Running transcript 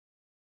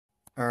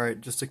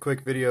Alright, just a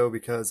quick video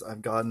because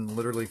I've gotten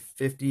literally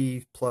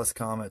 50 plus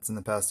comments in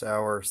the past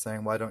hour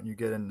saying why don't you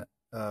get an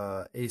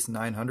Ace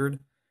 900?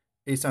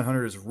 Ace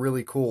 900 is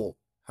really cool.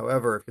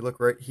 However, if you look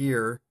right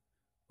here,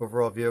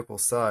 overall vehicle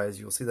size,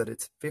 you'll see that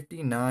it's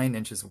 59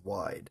 inches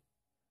wide.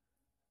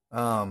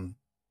 Um,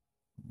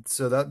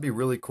 so that'd be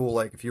really cool,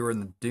 like if you were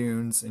in the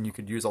dunes and you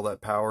could use all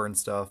that power and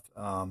stuff.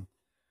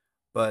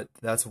 But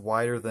that's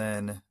wider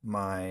than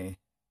my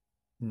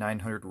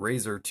 900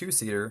 Razor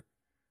two-seater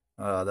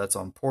that's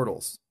on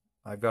portals.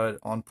 I've got it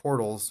on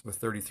portals with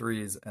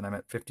 33s and I'm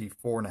at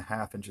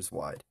 54.5 inches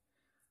wide.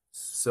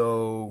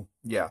 So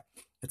yeah,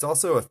 it's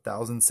also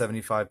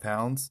 1,075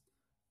 pounds.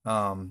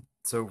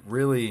 So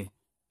really,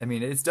 I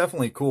mean, it's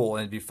definitely cool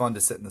and it'd be fun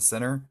to sit in the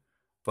center,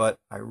 but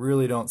I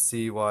really don't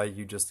see why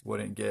you just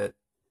wouldn't get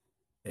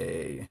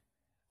a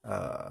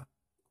uh,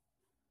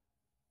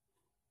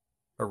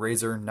 a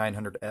Razor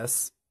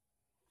 900S.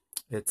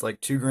 It's like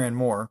 2 grand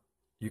more.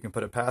 You can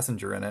put a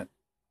passenger in it,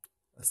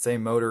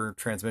 same motor,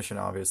 transmission,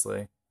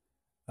 obviously.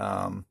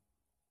 Um,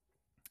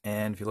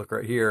 and if you look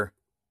right here,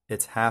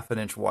 it's half an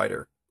inch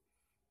wider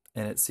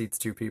and it seats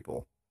two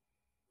people.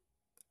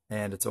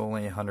 And it's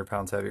only 100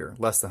 pounds heavier,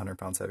 less than 100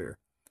 pounds heavier.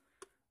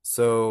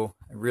 So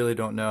I really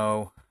don't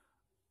know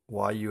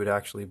why you would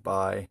actually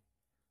buy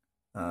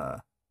uh,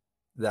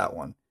 that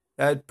one.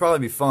 It'd probably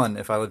be fun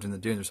if I lived in the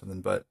dunes or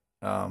something, but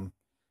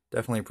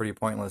definitely pretty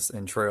pointless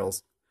in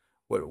trails.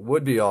 What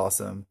would be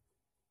awesome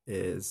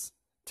is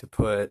to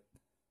put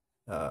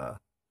uh,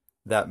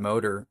 that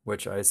motor,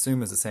 which I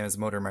assume is the same as the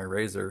motor in my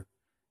Razor,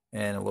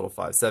 and a little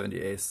 570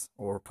 Ace,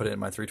 or put it in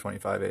my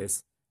 325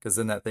 Ace, because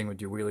then that thing would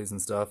do wheelies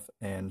and stuff,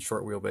 and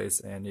short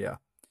wheelbase, and yeah,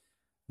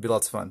 it'd be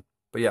lots of fun.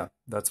 But yeah,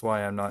 that's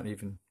why I'm not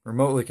even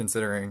remotely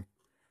considering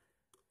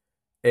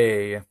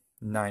a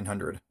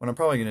 900. What I'm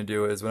probably going to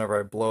do is whenever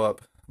I blow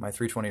up my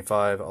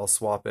 325, I'll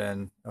swap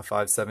in a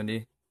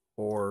 570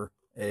 or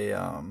a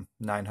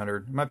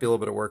 900. It might be a little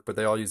bit of work, but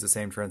they all use the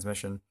same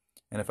transmission.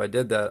 And if I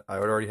did that, I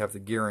would already have the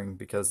gearing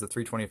because the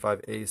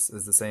 325 Ace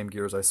is the same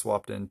gears I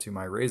swapped into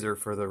my Razor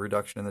for the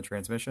reduction in the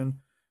transmission,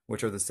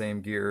 which are the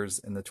same gears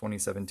in the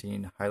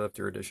 2017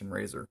 Highlifter Edition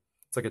Razor.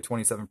 It's like a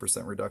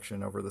 27%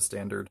 reduction over the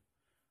standard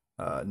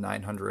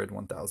 900,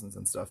 1000s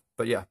and stuff.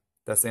 But yeah,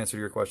 that's the answer to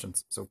your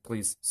questions. So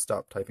please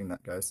stop typing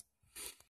that, guys.